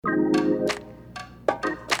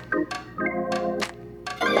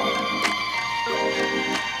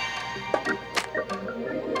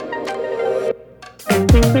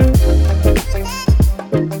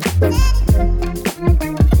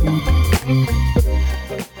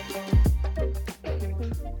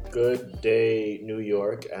Good day, New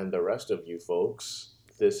York, and the rest of you folks.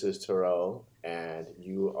 This is Terrell, and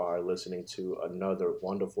you are listening to another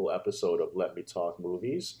wonderful episode of Let Me Talk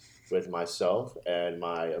Movies with myself and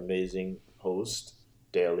my amazing host,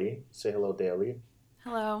 Daly. Say hello, Daly.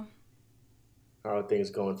 Hello. How are things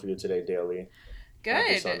going for you today, Daly?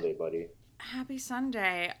 Happy Good. Sunday, buddy. Happy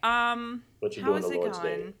Sunday. What you How doing is the it Lord's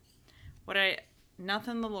Day? going? What I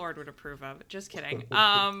Nothing the Lord would approve of. Just kidding.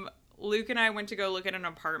 Luke and I went to go look at an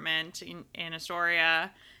apartment in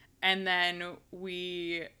Astoria, and then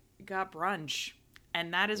we got brunch.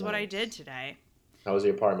 And that is what I did Nice. today. How was the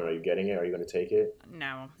apartment? Are you getting it? Are you going to take it?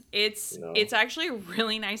 No. It's No. it's actually a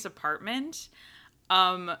really nice apartment.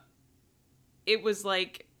 Um it was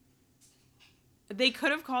like they could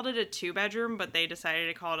have called it a two-bedroom, but they decided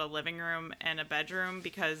to call it a living room and a bedroom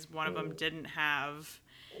because one of them Mm. didn't have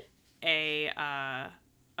a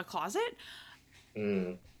closet.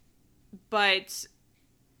 Mm. But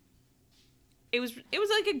it was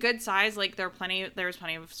like a good size. Like there was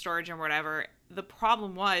plenty of storage and whatever. The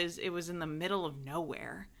problem was it was in the middle of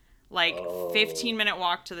nowhere, like Oh. 15-minute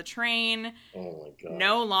walk to the train, Oh my God.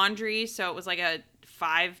 no laundry, so it was like a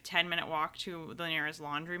 5-10 minute walk to the nearest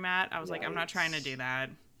laundromat. I was like, I'm not trying to do Yikes. that.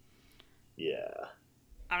 Yeah.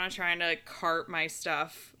 I'm not trying to cart my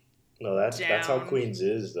stuff No, that's how down. Queens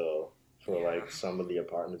is though. For Yeah. like some of the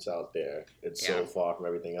apartments out there, it's Yeah. so far from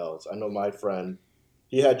everything else. I know my friend,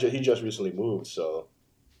 he just recently moved, so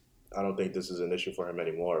I don't think this is an issue for him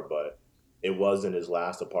anymore. But it was in his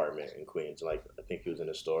last apartment in Queens. Like I think he was in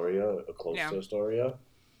Astoria, or close Yeah. to Astoria.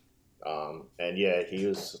 And yeah, he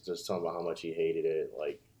was just talking about how much he hated it.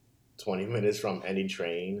 Like 20 minutes from any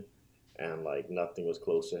train, and like nothing was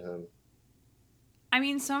close to him. I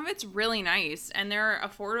mean, some of it's really nice, and they're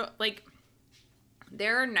affordable. Like,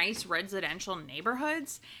 there are nice residential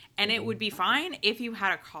neighborhoods, and it Hmm. would be fine if you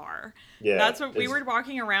had a car. Yeah, That's what we it's were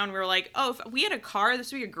walking around. We were like, oh, if we had a car, this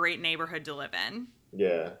would be a great neighborhood to live in.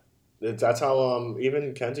 Yeah, that's how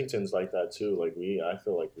even Kensington's like that too. Like I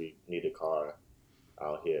feel like we need a car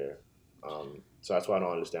out here. So that's why I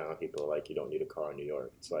don't understand how people are like you don't need a car in New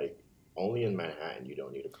York. It's like only in Manhattan you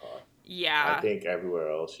don't need a car. I Yeah. think everywhere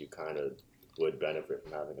else you kind of would benefit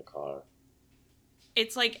from having a car.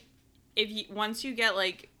 It's like, if you, once you're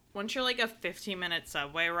like a 15-minute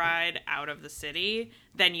subway ride out of the city,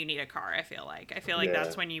 then you need a car, I feel like. I feel like Yeah,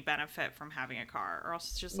 that's when you benefit from having a car, or else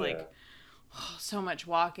it's just yeah, like, so much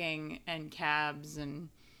walking and cabs and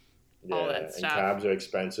all yeah. that And stuff. cabs are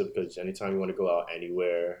expensive because anytime you want to go out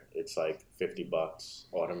anywhere, it's like $50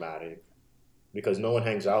 automatic. Because no one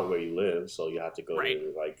hangs out where you live, so you have to go Right.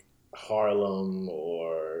 to like Harlem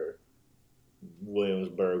or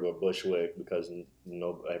Williamsburg or Bushwick because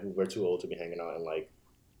no, we're too old to be hanging out in like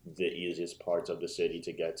the easiest parts of the city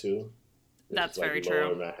to get to. This is That's like very lower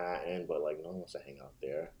true. Manhattan, but like no one wants to hang out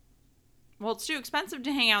there. Well, it's too expensive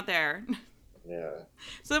to hang out there. Yeah,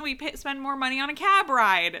 So then spend more money on a cab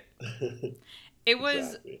ride. It was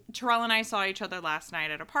exactly. Terrell and I saw each other last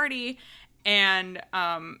night at a party, and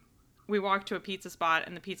we walked to a pizza spot,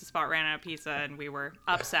 and the pizza spot ran out of pizza, and we were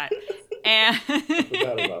upset. And I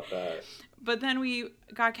forgot about that. but then we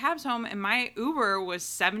got cabs home, and my Uber was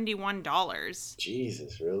 $71.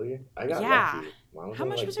 Jesus, really? I got Yeah. lucky. Mine was How only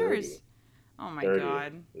much like was yours? 30. Oh my 30.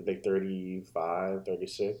 god. Like 35,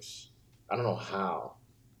 36. I don't know how.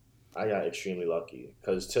 I got extremely lucky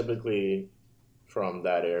because typically from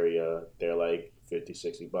that area, they're like 50,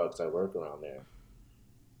 $60. I work around there.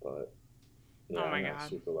 But Oh yeah, I my got god.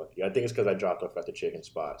 super lucky. I think it's because I dropped off at the chicken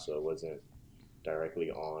spot, so it wasn't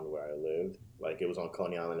directly on where I lived. Like it was on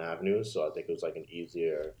Coney Island Avenue, so I think it was like an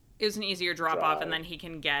easier It was an easier drop off, and drive. then he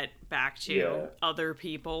can get back to Yeah, other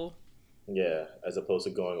people. yeah, as opposed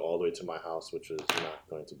to going all the way to my house, which was not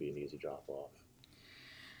going to be an easy drop off.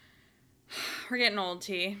 We're getting old,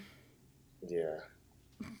 T. Yeah,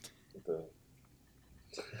 the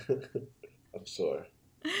I'm sure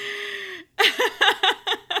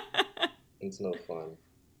it's no fun.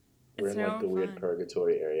 We're It's in like no the weird fun.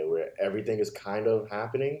 purgatory area where everything is kind of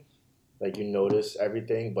happening. Like you notice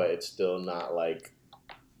everything, but it's still not like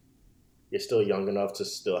you're still young enough to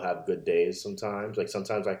still have good days sometimes. Like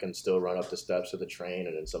sometimes I can still run up the steps of the train,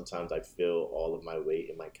 and then sometimes I feel all of my weight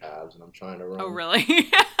in my calves, and I'm trying to Oh, run.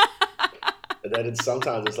 really? And then it's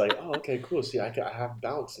sometimes it's like, oh, okay, cool. See, I have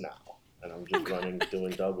bounce now. and I'm just running,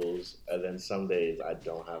 doing doubles, and then some days I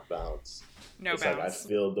don't have bounce. No It's like I bounce.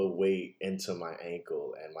 feel the weight into my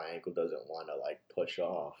ankle, and my ankle doesn't want to like push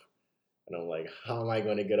off, and I'm like, how am I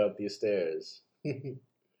going to get up these stairs?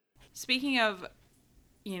 Speaking of,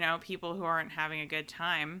 people who aren't having a good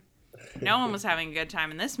time, no one was having a good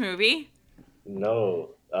time in this movie.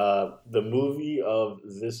 No, the movie of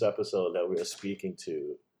this episode that we are speaking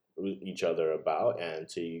to each other about, and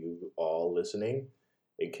to you all listening,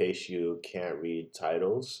 in case you can't read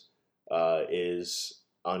titles, is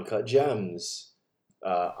Uncut Gems.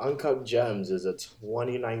 Uncut Gems is a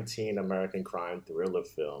 2019 American crime thriller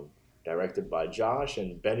film directed by Josh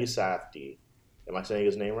and Benny Safdie. Am I saying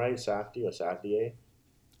his name right? Safdie or Safdie?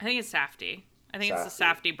 I think it's Safdie. I think it's the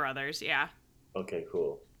Safdie. Safdie brothers. Yeah. Okay,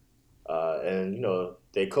 cool. And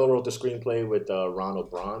they co-wrote the screenplay with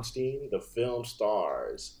Ronald Bronstein. The film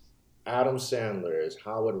stars Adam Sandler as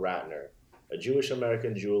Howard Ratner, a Jewish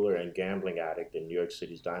American jeweler and gambling addict in New York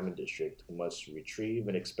City's Diamond District who must retrieve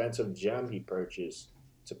an expensive gem he purchased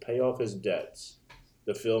to pay off his debts.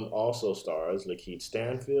 The film also stars Lakeith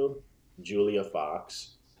Stanfield, Julia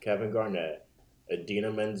Fox, Kevin Garnett,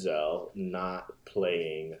 Idina Menzel, not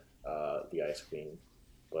playing the Ice Queen,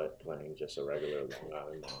 but playing just a regular Long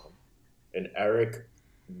Island mom, and Eric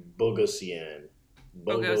Bogosian.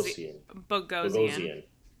 Bogosi- Bogosian. Bogosian. Bogosian.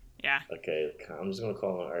 Yeah. Okay, I'm just gonna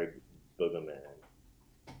call him Eric Boogerman.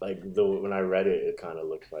 Like when I read it, it kind of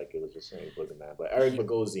looked like it was just saying Boogerman, but Eric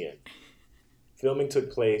Bogosian. Filming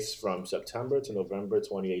took place from September to November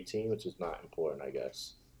 2018, which is not important, I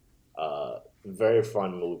guess. Very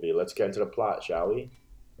fun movie. Let's get into the plot, shall we?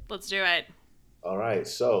 Let's do it. All right,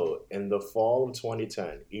 so in the fall of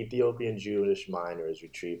 2010, Ethiopian Jewish miners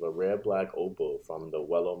retrieve a rare black opal from the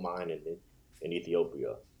Wello mine in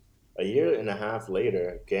Ethiopia. A year and a half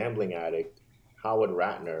later, gambling addict Howard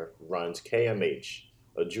Ratner runs KMH,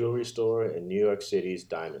 a jewelry store in New York City's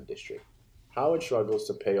Diamond District. Howard struggles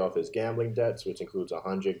to pay off his gambling debts, which includes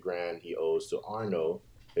 100 grand he owes to Arno,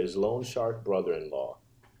 his loan shark brother-in-law.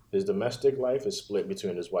 His domestic life is split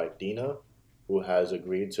between his wife Dina, who has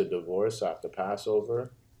agreed to divorce after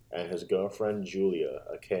Passover, and his girlfriend Julia,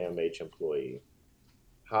 a KMH employee.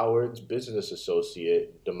 Howard's business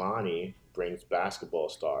associate, Damani, brings basketball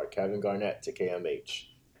star Kevin Garnett to KMH.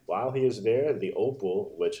 While he is there, the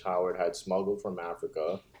opal, which Howard had smuggled from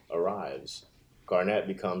Africa, arrives. Garnett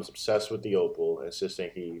becomes obsessed with the opal,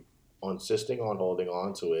 insisting on holding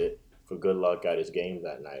on to it for good luck at his game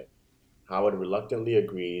that night. Howard reluctantly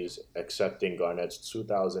agrees, accepting Garnett's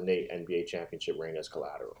 2008 NBA championship ring as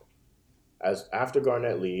collateral. As after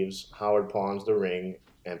Garnett leaves, Howard pawns the ring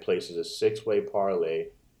and places a six-way parlay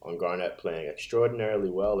on Garnett playing extraordinarily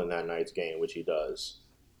well in that night's game, which he does.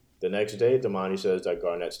 The next day, Damani says that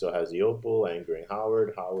Garnett still has the opal, angering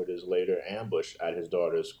Howard. Howard is later ambushed at his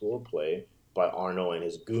daughter's school play by Arno and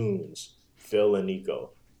his goons, Phil and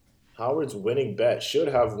Nico. Howard's winning bet should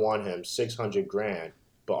have won him 600 grand,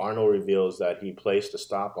 but Arno reveals that he placed a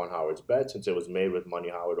stop on Howard's bet since it was made with money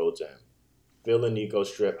Howard owed to him. Phil and Nico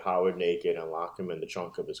strip Howard naked and lock him in the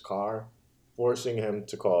trunk of his car, forcing him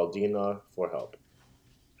to call Dina for help.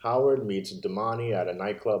 Howard meets Damani at a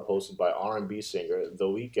nightclub hosted by R&B singer The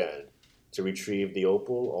Weeknd to retrieve the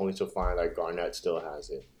opal, only to find that Garnett still has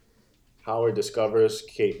it. Howard discovers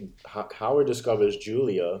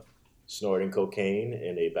Julia snorting cocaine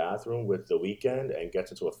in a bathroom with The Weeknd and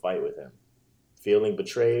gets into a fight with him. Feeling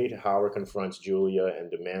betrayed, Howard confronts Julia and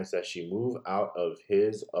demands that she move out of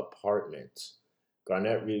his apartment.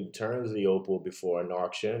 Garnett returns the opal before an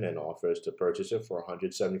auction and offers to purchase it for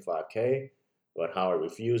 175K, but Howard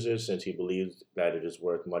refuses since he believes that it is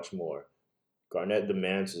worth much more. Garnett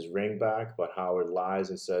demands his ring back, but Howard lies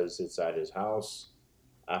and says it's at his house.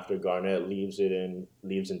 After Garnett leaves in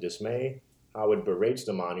dismay, Howard berates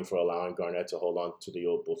Damani for allowing Garnett to hold on to the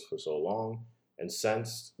opal for so long, and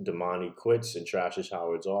since Damani quits and trashes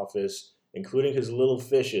Howard's office, including his little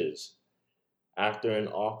fishes. After an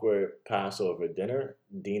awkward Passover dinner,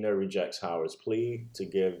 Dina rejects Howard's plea to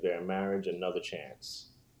give their marriage another chance.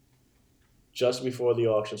 Just before the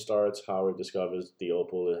auction starts, Howard discovers the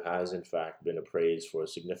opal has in fact been appraised for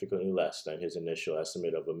significantly less than his initial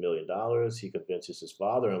estimate of $1 million. He convinces his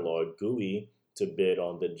father-in-law, Gooey, to bid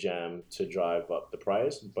on the gem to drive up the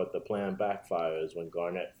price, but the plan backfires when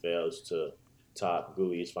Garnett fails to top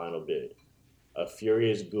Gooey's final bid. A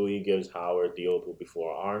furious Gooey gives Howard the opal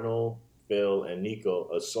before Arnold, Phil, and Nico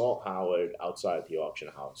assault Howard outside the auction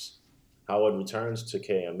house. Howard returns to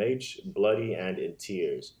KMH, bloody and in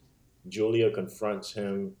tears. Julia confronts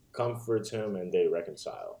him, comforts him, and they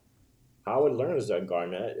reconcile. Howard learns that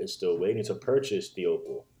Garnett is still waiting to purchase the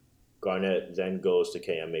opal. Garnett then goes to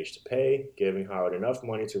KMH to pay, giving Howard enough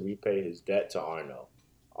money to repay his debt to Arno.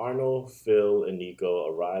 Arno, Phil, and Nico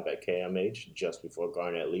arrive at KMH just before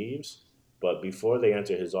Garnett leaves, but before they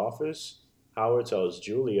enter his office, Howard tells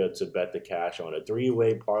Julia to bet the cash on a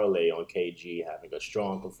three-way parlay on KG having a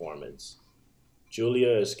strong performance.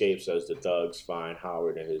 Julia escapes as the thugs find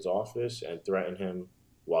Howard in his office and threaten him,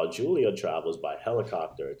 while Julia travels by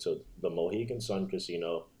helicopter to the Mohegan Sun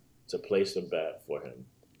Casino to place the bet for him.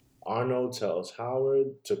 Arno tells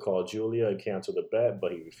Howard to call Julia and cancel the bet,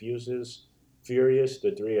 but he refuses. Furious,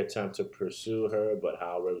 the three attempt to pursue her, but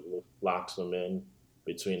Howard locks them in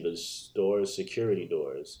between the store's security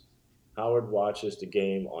doors. Howard watches the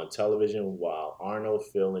game on television while Arno,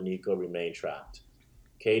 Phil, and Nico remain trapped.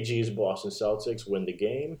 KG's Boston Celtics win the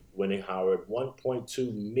game, winning Howard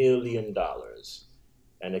 $1.2 million.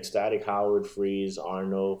 An ecstatic Howard frees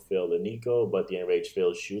Arno, Phil, and Nico, but the enraged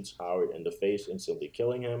Phil shoots Howard in the face, instantly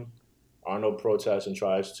killing him. Arno protests and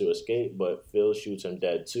tries to escape, but Phil shoots him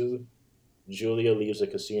dead too. Julia leaves the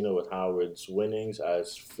casino with Howard's winnings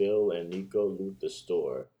as Phil and Nico loot the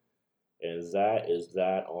store. And that is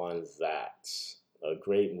that on that. A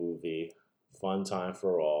great movie. Fun time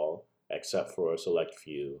for all, except for a select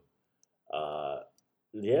few.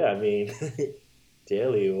 Yeah, I mean,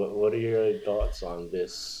 Daly, what are your thoughts on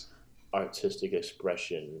this artistic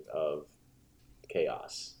expression of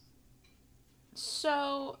chaos?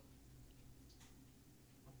 So,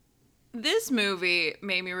 this movie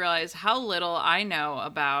made me realize how little I know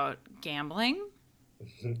about gambling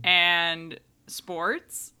and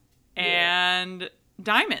sports and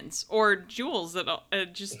diamonds or jewels,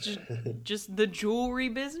 that just the jewelry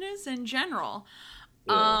business in general.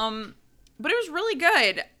 Yeah. But it was really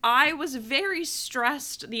good. I was very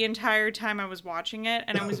stressed the entire time I was watching it,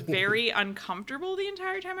 and I was very uncomfortable the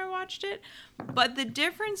entire time I watched it. But the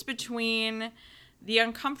difference between the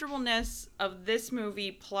uncomfortableness of this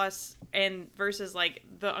movie versus like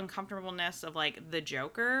the uncomfortableness of like The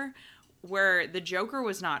Joker, where The Joker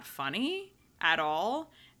was not funny at all,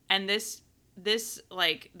 and this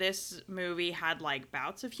movie had like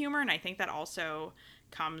bouts of humor, and I think that also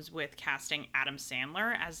comes with casting Adam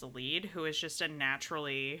Sandler as the lead, who is just a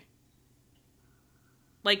naturally,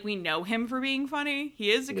 like, we know him for being funny.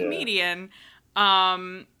 He is a comedian,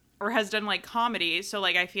 or has done like comedy, so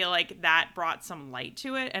like I feel like that brought some light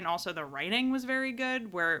to it. And also the writing was very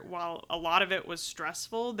good, where while a lot of it was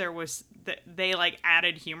stressful, they like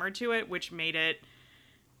added humor to it, which made it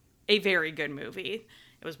a very good movie.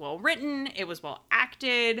 It was well written, it was well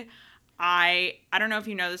acted. I don't know if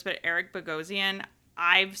you know this, but Eric Bogosian,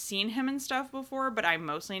 I've seen him in stuff before, but I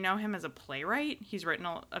mostly know him as a playwright. He's written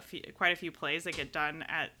quite a few plays that get done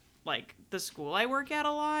at like the school I work at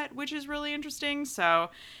a lot, which is really interesting. So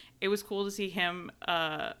it was cool to see him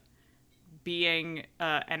being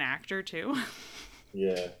an actor too.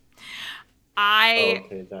 Yeah.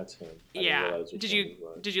 Okay, that's him. Did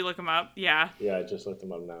you look him up? Yeah. Yeah, I just looked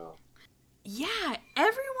him up now. Yeah,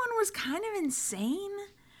 everyone was kind of insane.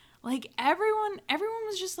 Like everyone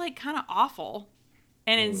was just like kind of awful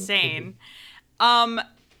and insane.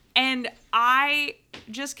 And I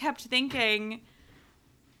just kept thinking,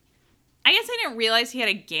 I guess I didn't realize he had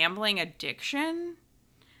a gambling addiction.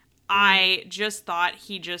 I just thought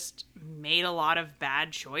he just made a lot of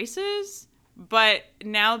bad choices. But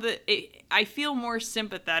now that I feel more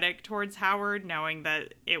sympathetic towards Howard, knowing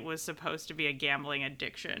that it was supposed to be a gambling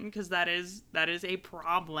addiction, because that is a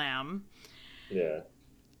problem. Yeah.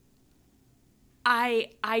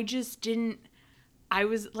 I just didn't. I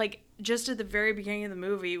was like, just at the very beginning of the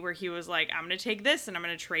movie where he was like, I'm going to take this and I'm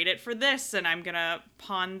going to trade it for this and I'm going to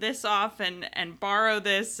pawn this off and borrow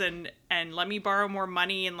this and let me borrow more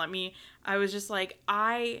money and I was just like,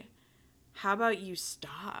 how about you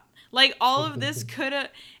stop? Like, all of this could have,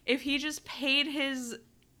 if he just paid his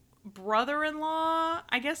brother-in-law,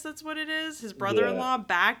 I guess that's what it is, his brother-in-law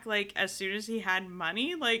back, like, as soon as he had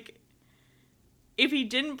money, like, if he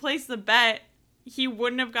didn't place the bet, he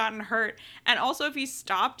wouldn't have gotten hurt. And also, if he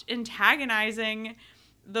stopped antagonizing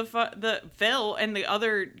the Phil and the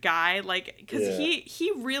other guy, like, because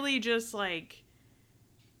he really just, like,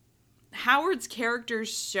 Howard's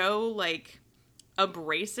character's so, like,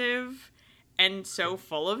 abrasive and so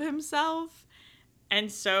full of himself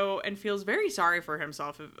and feels very sorry for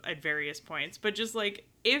himself at various points. But just, like,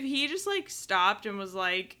 if he just, like, stopped and was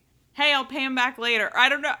like, hey, I'll pay him back later. I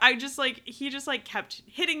don't know. I just, like, he just, like, kept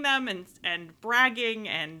hitting them and bragging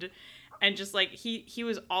and just, like, he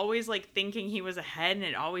was always, like, thinking he was ahead, and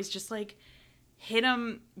it always just, like, hit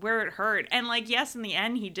him where it hurt. And, like, yes, in the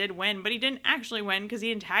end he did win, but he didn't actually win because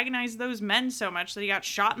he antagonized those men so much that he got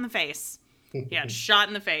shot in the face. He got shot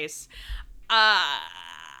in the face.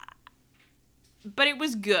 but it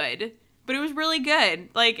was good. But it was really good.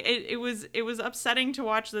 Like it was upsetting to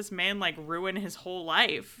watch this man like ruin his whole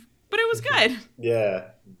life. But it was good.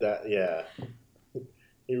 yeah,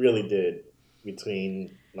 he really did.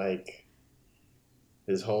 Between like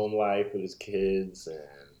his home life with his kids and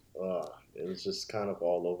it was just kind of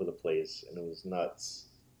all over the place and it was nuts.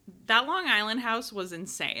 That Long Island house was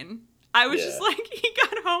insane. I was just Yeah. like, he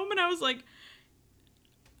got home and I was like,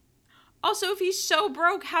 also, if he's so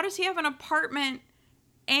broke, how does he have an apartment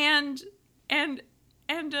and and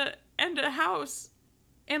and a house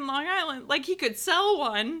in Long Island? Like he could sell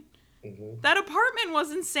one. Hmm. That apartment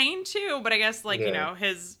was insane too, but I guess like, you Yeah, know,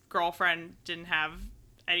 his girlfriend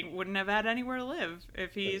wouldn't have had anywhere to live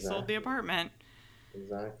if he sold the exactly, apartment.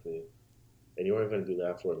 exactly. And you weren't gonna do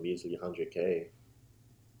that for a measly 100K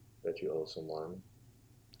that you owe someone.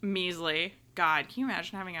 Measly. God, can you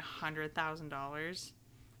imagine having $100,000?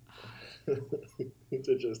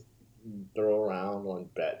 To just throw around on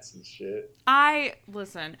bets and shit. I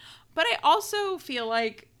listen, but I also feel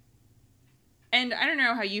like, and I don't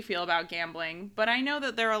know how you feel about gambling, but I know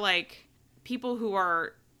that there are like people who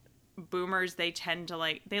are boomers. They tend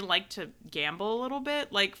to they like to gamble a little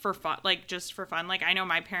bit, like for fun, like just for fun. Like I know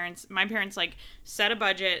my parents like set a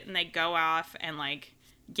budget and they go off and like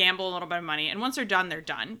gamble a little bit of money, and once they're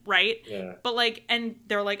done, right? Yeah. But like, and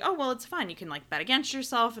they're like, oh well, it's fun, you can like bet against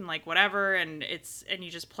yourself and like whatever, and you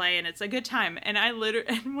just play and it's a good time. And I literally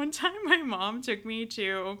and one time my mom took me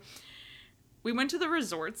to, we went to the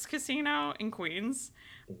Resorts Casino in Queens,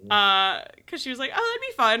 Hmm. because she was like, oh, that'd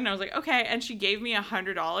be fun, and I was like, okay, and she gave me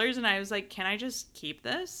 $100 and I was like, can I just keep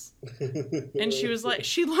this? And she was like,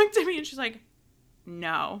 she looked at me and she's like,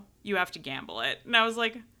 no, you have to gamble it. And I was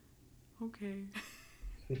like, okay.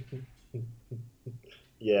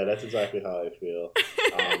 Yeah, that's exactly how I feel.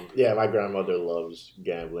 Yeah, my grandmother loves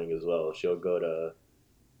gambling as well. She'll go to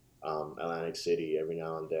Atlantic City every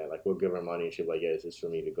now and then. Like we'll give her money, and she'll be like, "Yeah, this is for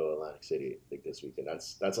me to go to Atlantic City like this weekend."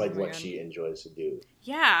 That's Oh like my what god. she enjoys to do.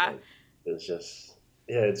 Yeah. Like it's just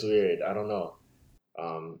yeah, it's weird. I don't know.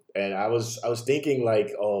 And I was thinking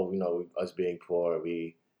like, oh, us being poor,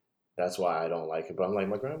 we that's why I don't like it. But I'm like,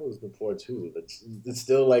 my grandma's been poor too. It's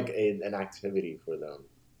still like an activity for them.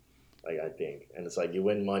 Like I think, and it's like you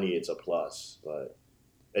win money, it's a plus. But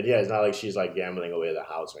and yeah, it's not like she's like gambling away the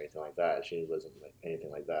house or anything like that. She wasn't like anything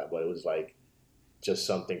like that. But it was like just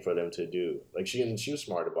something for them to do. Like she was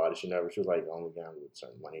smart about it. She was like only gamble with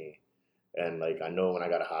certain money. And like I know when I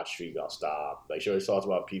got a hot streak, I'll stop. Like she always talks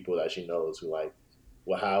about people that she knows who like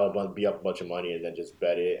will have be up a bunch of money and then just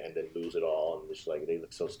bet it and then lose it all and just like they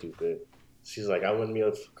look so stupid. She's like, I win me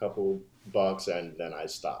a couple bucks and then I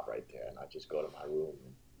stop right there and I just go to my room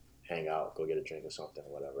and hang out, go get a drink or something,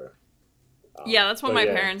 or whatever. Yeah, that's what But my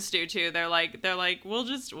yeah, parents do too. They're like, we'll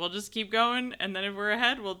just keep going, and then if we're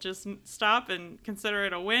ahead, we'll just stop and consider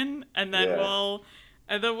it a win, yeah,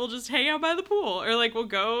 and then we'll just hang out by the pool, or like we'll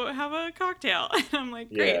go have a cocktail. And I'm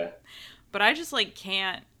like, great, yeah. but I just like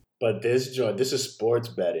can't. But this is sports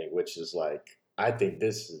betting, which is like I think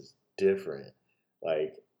this is different.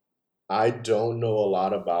 Like I don't know a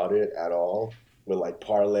lot about it at all with like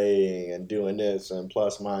parlaying and doing this and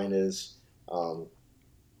plus minus. Um,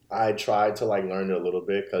 I tried to like learn it a little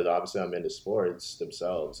bit because obviously I'm into sports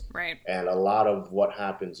themselves, Right. and a lot of what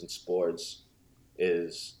happens in sports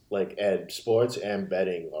is like sports and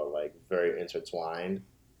betting are like very intertwined.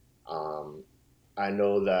 Um, I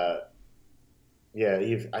know that yeah,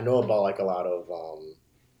 I know about like a lot of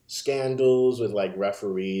scandals with like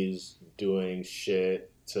referees doing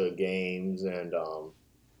shit to games and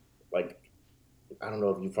like I don't know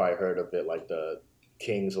if you've probably heard of it, like the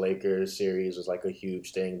Kings Lakers series was like a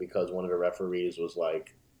huge thing because one of the referees was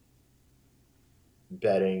like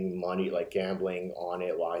betting money, like gambling on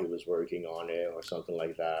it while he was working on it or something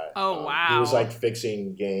like that. Oh He was wow. like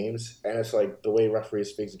fixing games, and it's like the way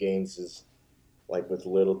referees fix games is like with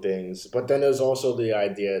little things. But then there's also the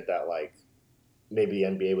idea that like maybe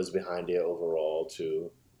NBA was behind it overall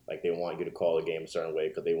too. Like they want you to call a game a certain way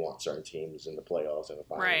because they want certain teams in the playoffs and the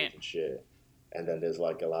finals Right. and shit. And then there's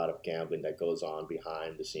like a lot of gambling that goes on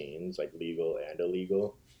behind the scenes, like legal and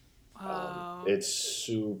illegal. Oh. It's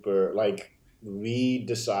super like we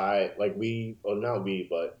decide like we or not we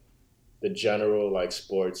but the general like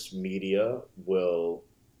sports media will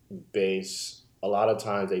base a lot of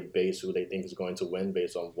times they base who they think is going to win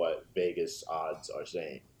based on what Vegas odds are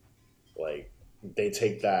saying. Like they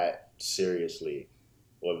take that seriously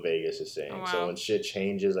what Vegas is Oh saying. So wow. when shit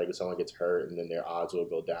changes, like if someone gets hurt and then their odds will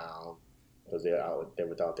go down because they're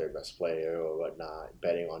without their best player or whatnot,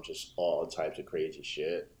 betting on just all types of crazy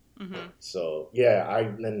shit. Mhm. So yeah,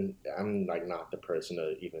 I'm like not the person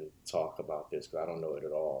to even talk about this because I don't know it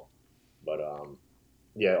at all. But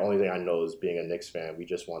yeah, only thing I know is being a Knicks fan, we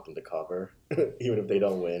just want them to cover, even if they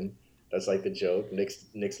don't win. That's like the joke.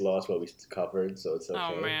 Knicks lost, but we covered, so it's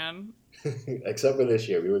Oh okay. man. Except for this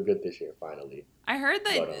year, we were good this year finally. I heard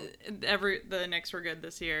But that the Knicks were good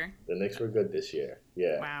this year. the Knicks were good this year.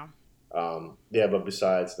 Yeah. Wow. Yeah, but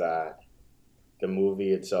besides that, the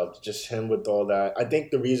movie itself, just him with all that. I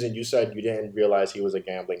think the reason you said you didn't realize he was a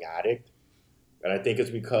gambling addict, and I think it's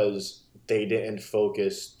because they didn't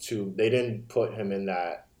put him in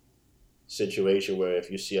that situation where if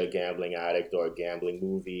you see a gambling addict or a gambling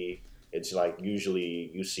movie, it's like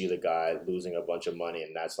usually you see the guy losing a bunch of money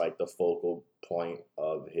and that's like the focal point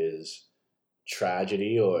of his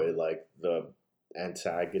tragedy or like the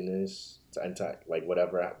like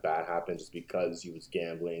whatever bad happens is because he was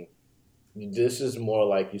gambling. This is more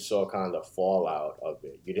like you saw kind of the fallout of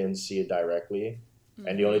it. You didn't see it directly,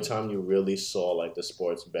 and the only Hmm. time you really saw like the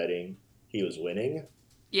sports betting, he was winning.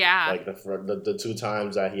 Yeah. Like the two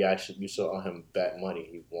times that he actually you saw him bet money,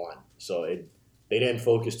 he won. So they didn't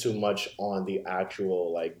focus too much on the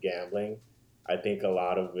actual like gambling. I think a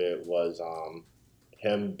lot of it was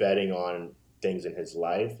him betting on things in his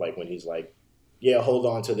life, like when he's like, "Yeah, hold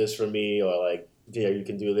on to this for me," or like, "Yeah, you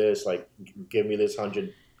can do this. Like, give me this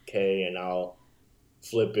 100K and I'll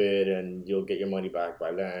flip it, and you'll get your money back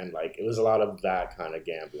by then." Like, it was a lot of that kind of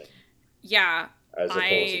gambling, Yeah. as opposed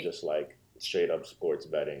to I just like straight up sports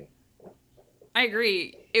betting. I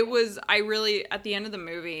agree. It was I really at the end of the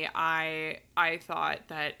movie I thought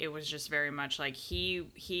that it was just very much like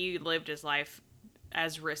he lived his life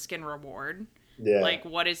as risk and reward. Yeah, Like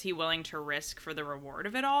what is he willing to risk for the reward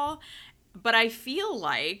of it all? But I feel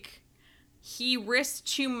like he risked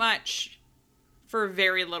too much for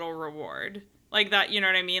very little reward. Like that, you know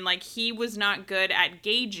what I mean? Like he was not good at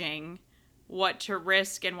gauging what to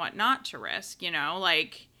risk and what not to risk, you know?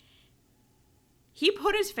 Like he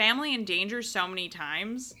put his family in danger so many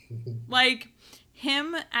times. Like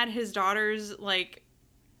him at his daughter's like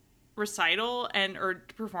recital and or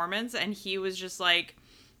performance and he was just like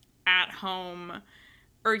at home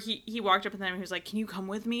or he walked up to them and he was like, "Can you come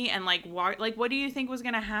with me?" And like what do you think was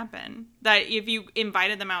going to happen? That if you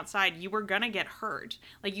invited them outside, you were going to get hurt.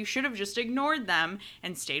 Like you should have just ignored them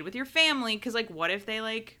and stayed with your family cuz like what if they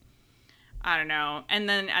like I don't know. And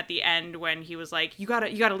then at the end when he was like, you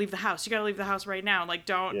gotta leave the house. You gotta leave the house right now. Like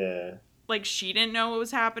don't yeah, like she didn't know what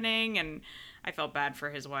was happening and I felt bad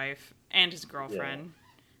for his wife and his yeah, girlfriend.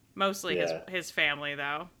 Mostly yeah. his family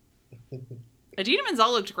though. Adina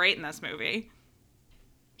Menzel looked great in this movie.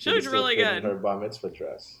 She She could looked still really fit in good. her bar mitzvah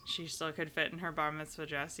dress. She still could fit in her bar mitzvah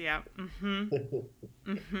dress. Yeah. Mm-hmm. That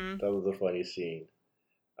Mm-hmm. was a funny scene.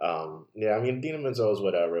 Yeah, I mean, Dina Menzel was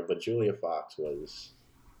whatever, but Julia Fox was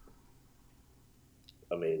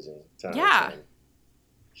amazing. 10 out of Yeah. 10.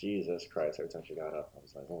 Jesus Christ, every time she got up, I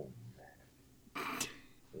was like, oh,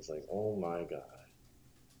 it was like, oh my God.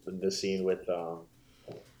 The scene with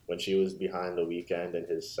when she was behind the weekend in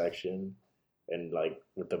his section and like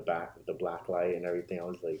with the black light and everything, I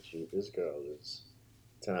was like, gee, this girl is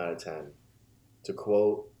 10 out of 10. To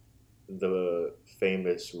quote the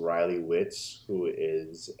famous Riley Witz, who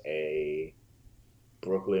is a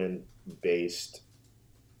Brooklyn based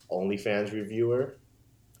OnlyFans reviewer,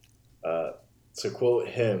 uh, to quote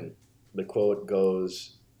him, the quote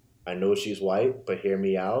goes, "I know she's white, but hear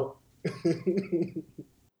me out."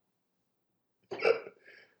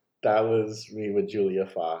 That was me with Julia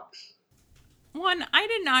Fox. One, I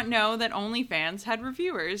did not know that OnlyFans had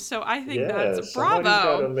reviewers, so I think that's Yeah, somebody's got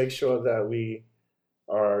to bravo. make sure that we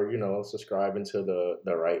are, subscribing to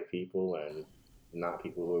the right people and not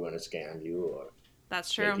people who are going to scam you or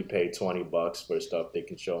That's make true. you pay $20 for stuff they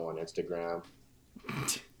can show on Instagram.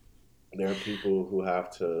 There are people who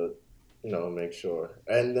have to, make sure.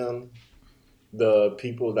 And the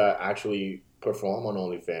people that actually perform on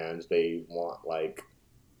OnlyFans, they want like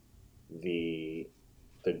the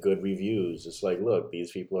the good reviews. It's like, look,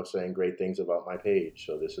 these people are saying great things about my page,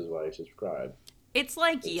 so this is why I subscribe. It's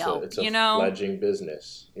like It's a Yelp, it's a you know? fledging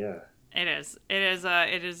business. Yeah, It is. It's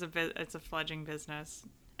a fledging business.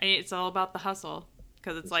 It's all about the hustle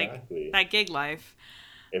because it's like exactly. that gig life.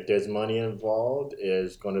 If there's money involved,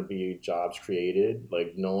 there's going to be jobs created.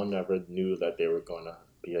 Like no one ever knew that they were going to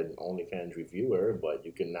be an OnlyFans reviewer, but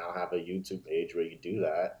you can now have a YouTube page where you do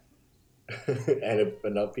that. And if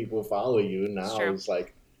enough people follow you, It's now true. it's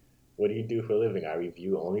like, what do you do for a living? I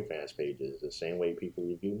review OnlyFans pages the same way people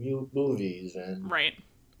review movies and Right.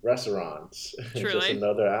 restaurants. It's just Truly.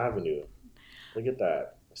 another avenue. Look at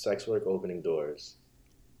that. Sex work opening doors.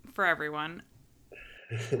 For everyone.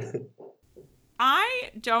 I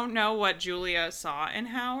I don't know what Julia saw in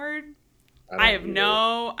Howard. I have don't either.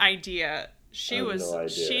 no idea I have no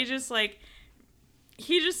She idea. just like,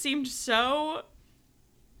 he just seemed so.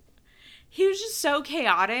 He was just so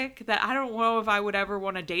chaotic that I don't know if I would ever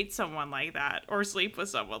want to date someone like that or sleep with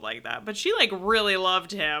someone like that. But she like really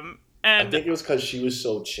loved him, I and think it was because she was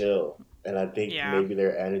so chill, and I think yeah, maybe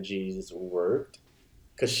their energies worked.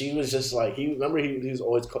 Because she was just like he was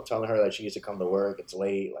always telling her that she needs to come to work. It's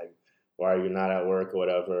late. Like, why are you not at work or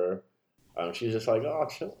whatever? She's just like, oh,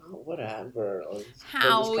 chill out, whatever. Let's just come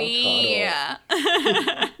Howie.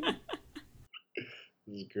 cuddle.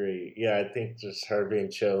 It's great. Yeah, I think just her being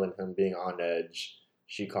chill and him being on edge,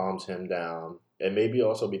 she calms him down. And maybe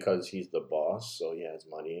also because he's the boss, so he has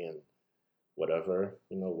money and whatever.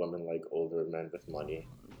 Women like older men with money.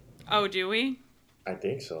 Oh, do we? I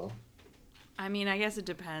think so. I mean, I guess it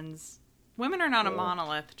depends. Women are not a Yeah,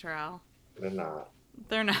 monolith, Terrell. they're not.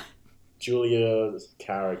 They're not. Julia's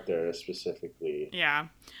character specifically. Yeah,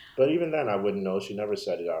 But even then, I wouldn't know. She never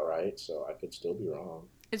said it outright, so I could still be wrong.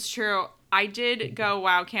 it's true. I did go,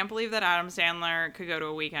 wow, can't believe that Adam Sandler could go to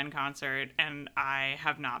a weekend concert, and I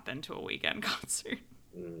have not been to a weekend concert.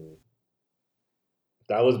 Mm.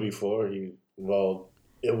 That was before well,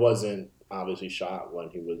 it wasn't obviously shot when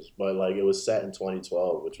he was, but like it was set in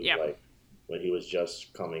 2012, which was Yep. like when he was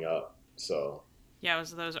just coming up. So Yeah, it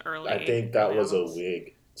was those I early, think that early was a albums.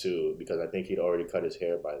 wig too, because I think he'd already cut his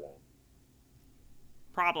hair by then.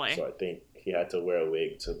 Probably. So I think he had to wear a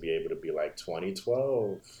wig to be able to be like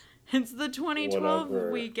 2012, It's the 2012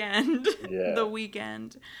 whatever. weekend. The Yeah,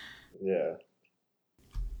 weekend. yeah.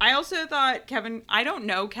 I also thought I don't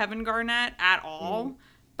know Kevin Garnett at Mm. all,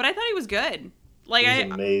 but I thought he was good. Like, He's I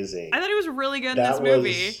amazing. thought he was really good in this That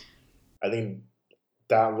movie. was, I think,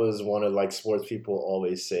 that was one of like sports people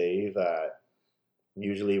always say that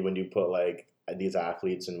usually when you put like these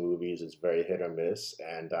athletes in movies, it's very hit or miss,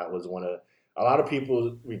 and that was one of a lot of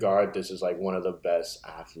people regard this as like one of the best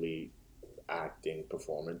athlete acting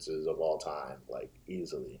performances of all time, like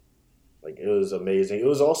easily. Like it was amazing. It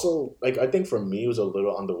was also like I think for me it was a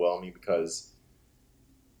little underwhelming because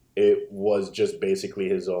it was just basically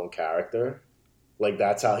his own character. Like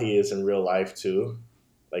that's how he is in real life too.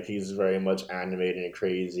 Like he's very much animated and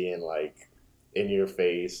crazy and like in your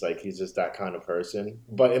face. Like he's just that kind of person.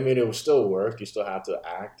 But I mean, it will still work. You still have to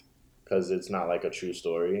act because it's not like a true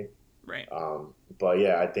story. Right. But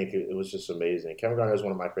yeah, I think it was just amazing. Kevin Garnett is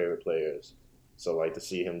one of my favorite players. So like to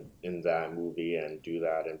see him in that movie and do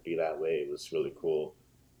that and be that way was really cool.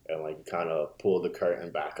 And like kind of pull the curtain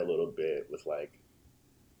back a little bit with like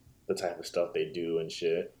the type of stuff they do and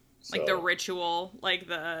shit. Like the So ritual, like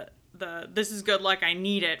the this is good luck, I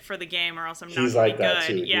need it for the game or else I'm not he's going to be like that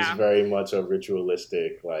good. too. He's Yeah. very much a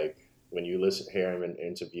ritualistic. Like when you hear him in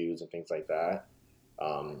interviews and things like that,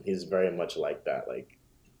 he's very much like that. Like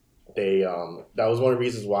that was one of the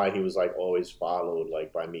reasons why he was like always followed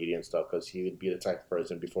like by media and stuff because he would be the type of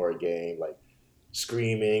person before a game like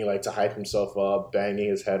screaming like to hype himself up, banging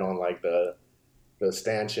his head on like the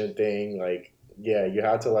stanchion thing. Like yeah, you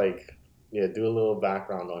have to like yeah do a little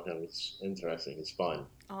background on him. It's interesting. It's fun,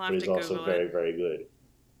 I'll but have he's to also Google it. very very good.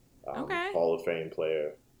 Okay. Hall of Fame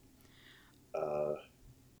player. Uh,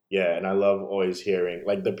 yeah, and I love always hearing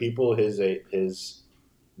like the people his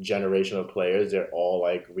generation of players. They're all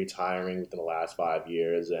like retiring within the last 5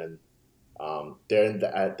 years, and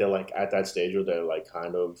they're like at that stage where they're like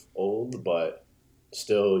kind of old, but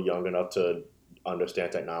still young enough to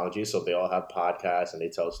understand technology. So they all have podcasts and they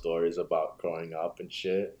tell stories about growing up and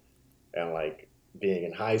shit, and like being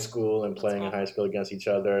in high school and That's playing in cool. high school against each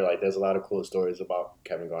other. Like there's a lot of cool stories about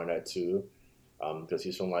Kevin Garnett too, because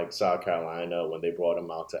he's from like South Carolina when they brought him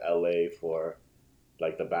out to LA for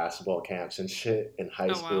like the basketball camps and shit in high Oh,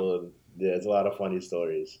 wow. school. And yeah, there's a lot of funny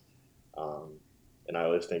stories, um, and I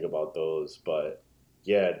always think about those. But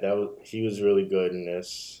yeah, he was really good in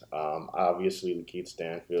this. Obviously, Lakeith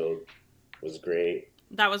Stanfield was great.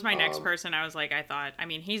 That was my next Um, person. I was like, I thought, I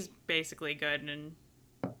mean, he's basically good in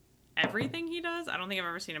everything he does. I don't think I've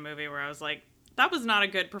ever seen a movie where I was like, that was not a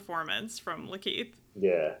good performance from Lakeith.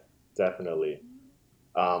 yeah, definitely.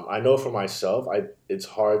 I know for myself, it's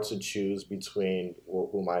hard to choose between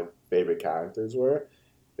who my favorite characters were.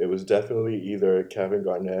 It was definitely either Kevin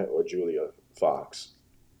Garnett or Julia Fox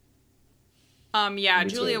Yeah, in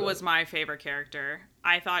Julia between was them. my favorite character.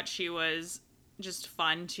 I thought she was just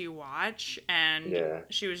fun to watch, and Yeah,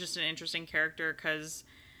 she was just an interesting character because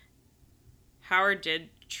Howard did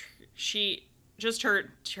she just her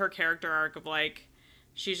character arc of like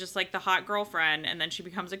she's just like the hot girlfriend, and then she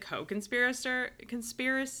becomes a conspirator.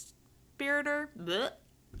 Blech.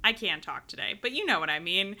 I can't talk today, but you know what I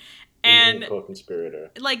mean. what do you mean And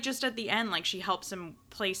co-conspirator? like just at the end, like she helps him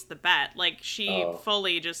place the bet. Like she Oh,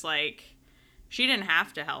 fully just like she didn't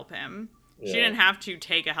have to help him. She Yeah. didn't have to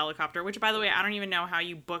take a helicopter, which, by the way, I don't even know how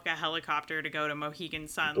you book a helicopter to go to Mohegan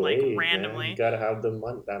Sun, like, Blade, man, you randomly. gotta have the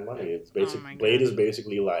money. That money. It's Oh basic. my Blade god. is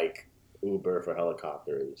basically like Uber for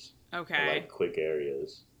helicopters for Okay. like quick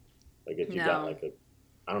areas. Like if you got No. like a,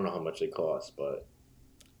 I don't know how much they cost, but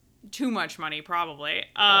Too much money, probably.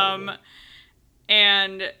 probably.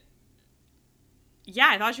 And yeah,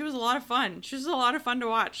 I thought she was a lot of fun. She was a lot of fun to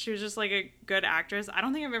watch. She was just like a good actress. I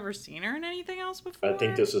don't think I've ever seen her in anything else I think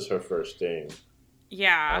before. this is her first thing. I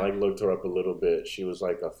Yeah. like looked her up a little bit. She was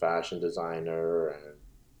like a fashion designer and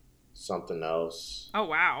something else, Oh,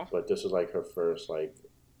 wow. but this was like her first like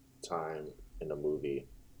time in a movie,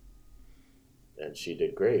 and she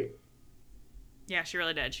did great. Yeah, she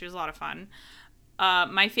really did. She was a lot of fun.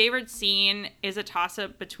 My favorite scene is a toss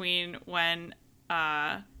up between when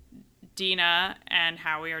Dina and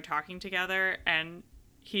Howie are talking together, and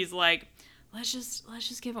he's like, let's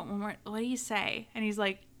just give it one more. What do you say?" And he's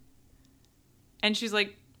like, and she's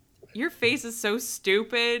like, "Your face is so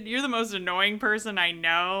stupid. You're the most annoying person I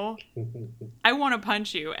know. I want to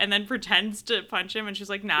punch you," and then pretends to punch him, and she's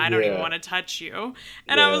like, "Nah, I don't even Yeah, want to touch you."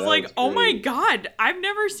 And I yeah, was that like, was "Oh my great. god, I've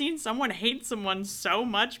never seen someone hate someone so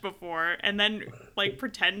much before, and then like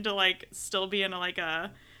pretend to like still be in like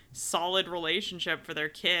a solid relationship for their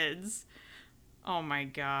kids." Oh my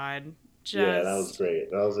god, Yeah, that was just great.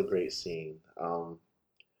 That was a great scene.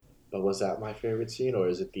 But was that my favorite scene, or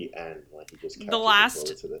is it the end when he just the catches a last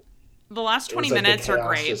bullet to the? the last It 20 was like the minutes are chaos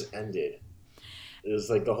great. just ended. It was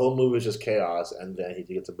like the whole movie was just chaos, and then he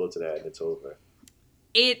gets a bullet to the head, and it's over.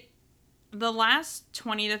 It the last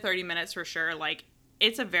 20 to 30 minutes for sure, like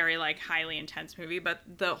it's a very like highly intense movie, but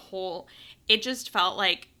the whole it just felt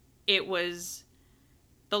like it was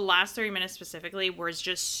the last 30 minutes specifically was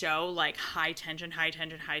just so like high tension, high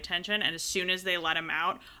tension, high tension. And as soon as they let him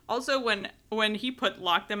out, also when he put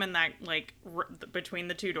locked them in that like between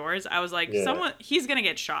the two doors, I was like, Yeah, someone he's gonna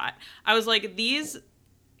get shot. I was like, these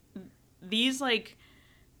like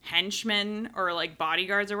henchmen or like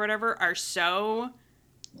bodyguards or whatever are so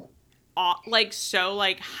like so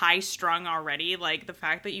like high strung already. Like the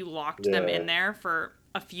fact that you locked them yeah, in there for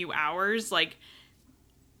a few hours, like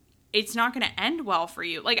it's not going to end well for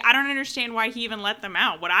you. Like I don't understand why he even let them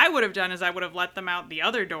out. What I would have done is I would have let them out the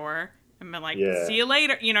other door and been like, yeah. "See you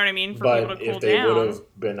later." You know what I mean? For people But to if cool they would have down.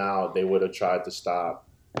 been out, they would have tried to stop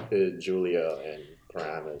Julia and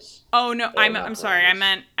Paramus, Oh no, or I'm not sorry. I Paramus,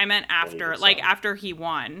 meant I meant Mohegan after, like Sun. after he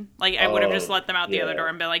won. Like I would have just Oh, let them out the other door yeah,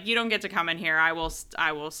 and been like, "You don't get to come in here. I will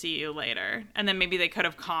see you later." And then maybe they could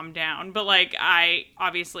have calmed down. But like I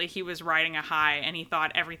obviously he was riding a high and he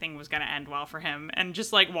thought everything was going to end well for him. And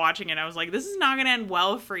just like watching it, I was like, "This is not going to end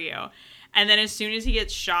well for you." And then as soon as he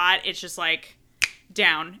gets shot, it's just like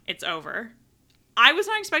down. It's over. I was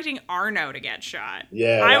not expecting Arno to get shot.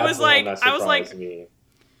 yeah. I That's was the one like that I was surprised like, me.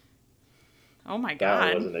 "Oh my That I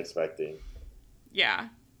god." wasn't expecting. Yeah.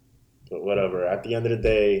 But whatever. At the end of the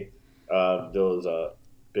day, those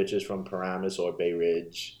bitches from Paramus or Bay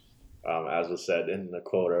Ridge, as was said in the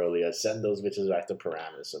quote earlier, send those bitches back to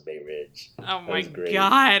Paramus or Bay Ridge. Oh That my was great.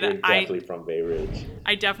 god. They're definitely from Bay Ridge.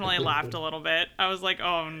 I definitely laughed a little bit. I was like,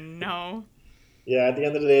 "Oh no." Yeah, at the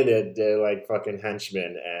end of the day, they're like fucking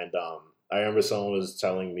henchmen. And I remember someone was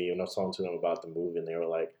telling me when I was talking to them about the movie, and they were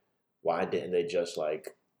like, why didn't they just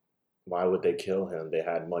like, why would they kill him? They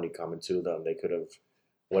had money coming to them. They could have,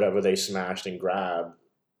 whatever they smashed and grabbed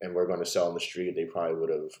and were going to sell on the street, they probably would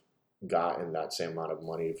have gotten that same amount of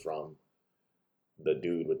money from the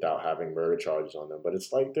dude without having murder charges on them. But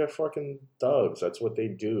it's like they're fucking thugs. That's what they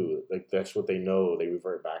do. Like that's what they know. They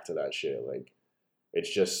revert back to that shit. Like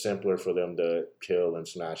it's just simpler for them to kill and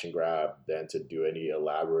smash and grab than to do any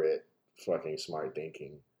elaborate fucking smart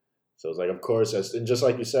thinking. So it's like, of course, and just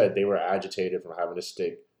like you said, they were agitated from having to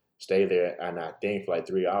stay there and that thing for like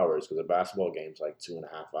 3 hours because a basketball game's like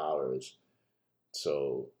 2.5 hours.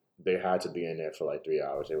 So they had to be in there for like 3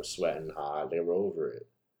 hours. They were sweating hot. They were over it.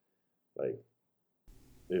 Like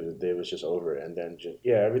they was just over it. And then just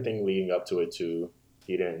yeah, everything leading up to it too.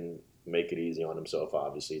 He didn't make it easy on himself,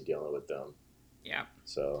 obviously dealing with them. Yeah.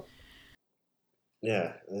 So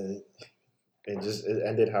yeah, it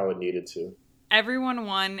ended how it needed to. Everyone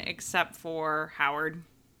won except for Howard.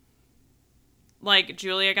 Like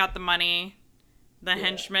Julia got the money. The Yeah.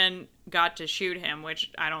 henchman got to shoot him,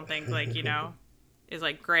 which I don't think like, is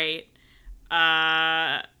like great.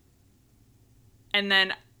 Uh and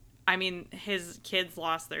then I mean his kids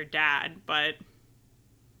lost their dad, but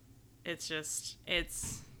it's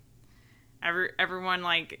everyone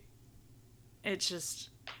like it's just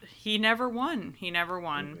he never won. He never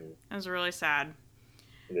won. Mhm. It was really sad.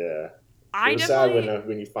 Yeah, It I was sad definitely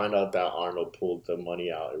when you find out that Arnold pulled the money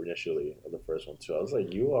out initially of the first one too. I was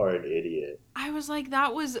like, you are an idiot. I was like,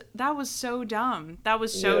 that was so dumb. That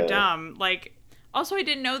was so Yeah, dumb. Like, also, I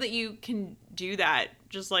didn't know that you can do that.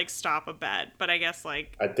 Just like stop a bet. But I guess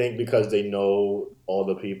like, I think because they know all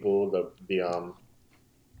the people, the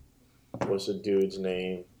what's the dude's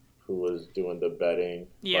name who was doing the betting?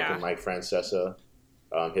 yeah. Fucking Mike Francesa.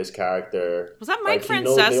 His character, Was that Mike like they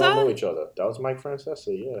all Francesa? know each other. That was Mike Francesa,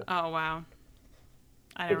 yeah. Oh wow,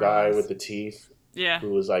 I The didn't guy with realize. the teeth Yeah, who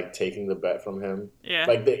was like taking the bet from him. yeah.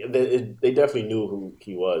 Like they definitely knew who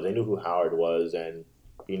he was. They knew who Howard was, and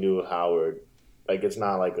he knew Howard. Like it's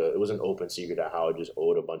not like it was an open secret that Howard just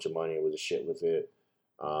owed a bunch of money and was a shit with it.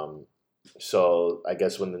 Um, so I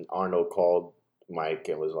guess when Arnold called Mike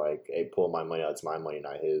and was like, "Hey, pull my money out. It's my money,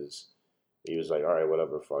 not his." He was like, "All right,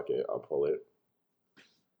 whatever. Fuck it. I'll pull it."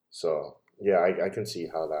 So yeah, I can see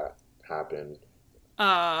how that happened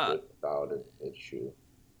Uh, without an issue.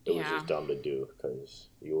 It was yeah. just dumb to do because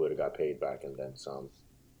you would have got paid back and then some.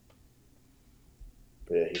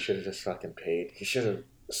 But yeah, he should have just fucking paid. He should have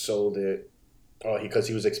sold it. Oh, because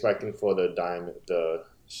he was expecting for the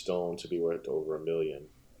stone to be worth over $1 million.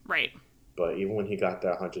 Right. But even when he got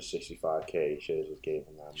that 165K, he should have just gave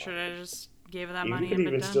him that Should money. have just gave that You money could and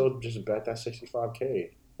been even done. still just bet that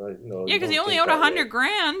 65K. But Yeah, you because he don't only think owed that way. 100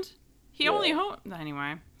 grand. He only Yeah. owed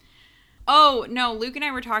anyway. Oh no, Luke and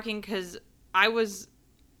I were talking because I was.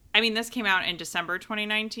 I mean, this came out in December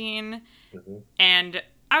 2019, Hmm. and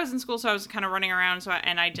I was in school, so I was kind of running around.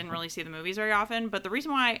 And I didn't really see the movies very often. But the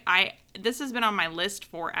reason why this has been on my list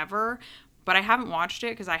forever, but I haven't watched it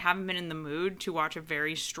because I haven't been in the mood to watch a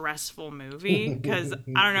very stressful movie. Because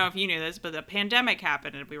I don't know if you knew this, but the pandemic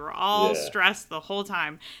happened and we were all Yeah. stressed the whole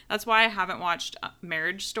time. That's why I haven't watched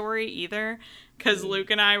Marriage Story either. Because Mm.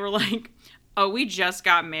 Luke and I were like, oh, we just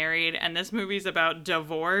got married and this movie's about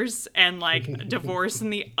divorce and like divorce in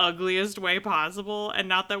the ugliest way possible. And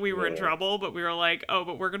not that we were in Yeah. trouble, but we were like, oh,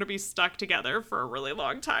 but we're going to be stuck together for a really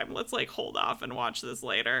long time. Let's like hold off and watch this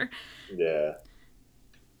later. Yeah.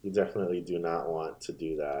 You definitely do not want to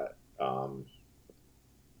do that.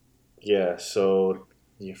 Yeah, so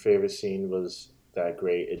your favorite scene was that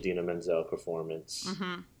great Idina Menzel performance.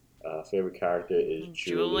 Hmm. Favorite character is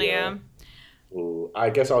Julia, Julia. who I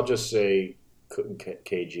guess I'll just say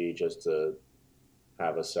KG just to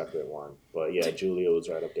have a separate one. But yeah, Julia was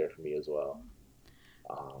right up there for me as well.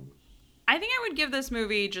 Um, I think I would give this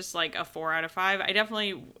movie just like a 4 out of 5.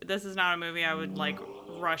 This is not a movie I would like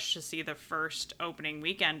rush to see the first opening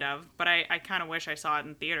weekend of, but I kind of wish I saw it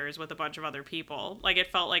in theaters with a bunch of other people. Like, it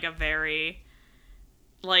felt like a very,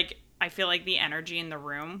 like, I feel like the energy in the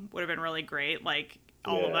room would have been really great. Like,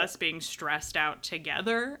 all of yeah, us being stressed out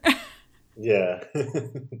together. yeah.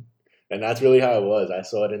 And that's really how it was. I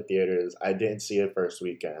saw it in theaters. I didn't see it first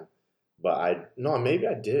weekend, but no, maybe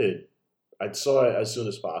I did. I saw it as soon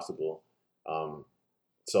as possible. Um,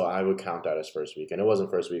 so I would count that as first weekend. It wasn't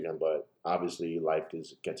first weekend, but obviously life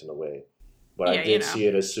gets in the way. But I Yeah, you did know. see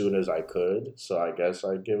it as soon as I could, so I guess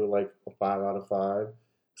I'd give it like a 5 out of 5.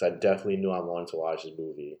 Because I definitely knew I wanted to watch this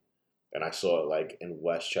movie, and I saw it like in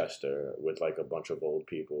Westchester with like a bunch of old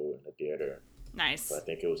people in the theater. So I Nice.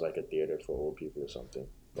 think it was like a theater for old people or something.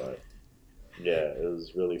 But yeah, it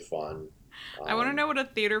was really fun. I want to Um, know what a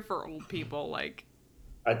theater for old people like.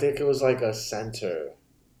 I think it was like a center.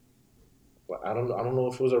 But I don't know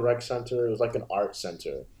if it was a rec center. It was like an art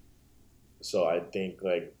center. So I think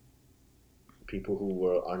like people who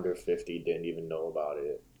were under 50 didn't even know about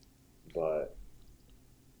it, but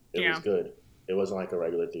it was Yeah. good. It wasn't like a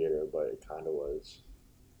regular theater, but it kind of was.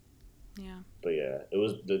 Yeah. But yeah, it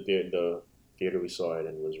was the theater we saw it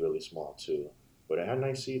in was really small too, but it had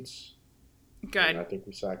nice seats, and I Good. think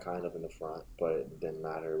we sat kind of in the front, but it didn't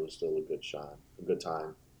matter. It was still a good shot, a good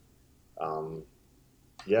time. Um,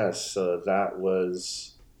 yes, so that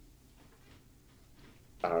was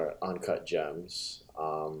our uncut gems.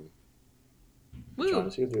 I'm trying to Woo.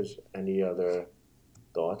 see if there's any other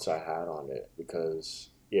thoughts I had on it because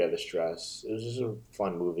yeah, the stress. It was just a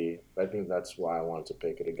fun movie. I think that's why I wanted to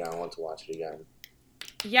pick it again. I wanted to watch it again.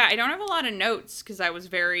 Yeah, I don't have a lot of notes because I was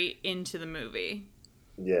very into the movie.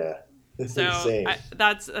 Yeah, So same.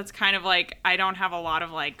 that's kind of like I don't have a lot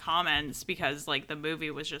of like comments because like the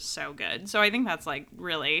movie was just so good. So I think that's like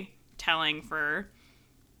really telling for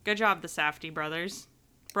good job the Safdie brothers.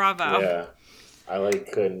 Bravo. Yeah, I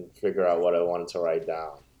like couldn't figure out what I wanted to write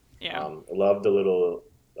down. Yeah. I love the little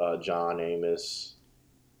John Amos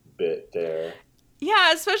bit there.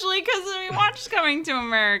 Yeah, especially because we watched Coming to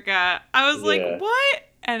America. I was like, Yeah, what?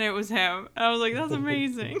 And it was him. And I was like, that's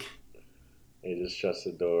amazing. he just shuts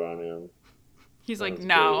the door on him. He's That like, was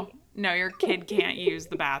no. great. No, your kid can't use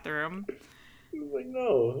the bathroom. He was like,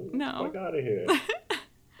 no, No. fuck out of here.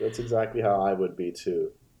 That's exactly how I would be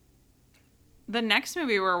too. The next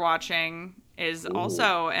movie we're watching is Ooh,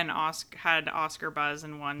 also had Oscar buzz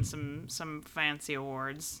and won some fancy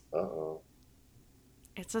awards. uh-oh.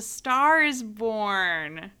 It's A Star Is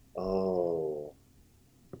Born. Oh,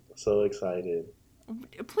 so excited.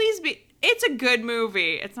 Please be. It's a good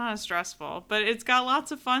movie. It's not as stressful, but it's got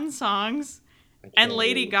lots of fun songs I and can't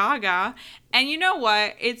Lady wait. Gaga. And you know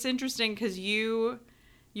what? It's interesting because you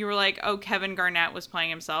were like, oh, Kevin Garnett was playing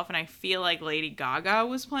himself, and I feel like Lady Gaga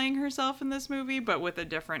was playing herself in this movie, but with a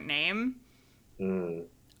different name. Mm.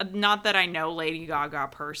 Not that I know Lady Gaga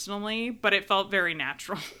personally, but it felt very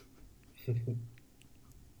natural.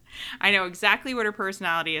 I know exactly what her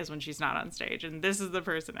personality is when she's not on stage, and this is the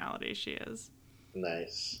personality she is.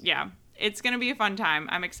 Nice. Yeah, it's gonna be a fun time.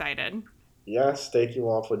 I'm excited. Yes, thank you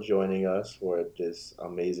all for joining us for this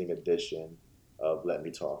amazing edition of Let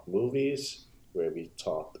Me Talk Movies, where we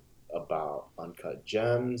talked about uncut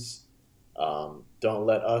gems. Don't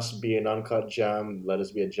let us be an uncut gem. Let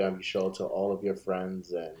us be a gem you show to all of your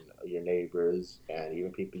friends and your neighbors and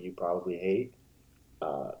even people you probably hate.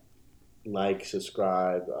 Uh, like,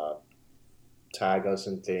 subscribe, tag us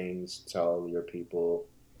in things, tell your people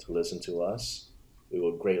to listen to us. We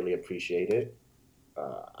will greatly appreciate it.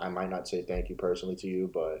 I might not say thank you personally to you,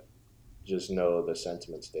 but just know the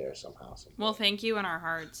sentiment's there somehow, some Well, way. thank you in our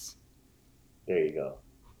hearts. There you go.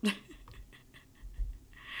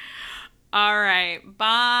 All right,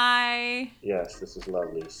 bye. Yes, this is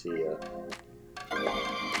lovely. See ya.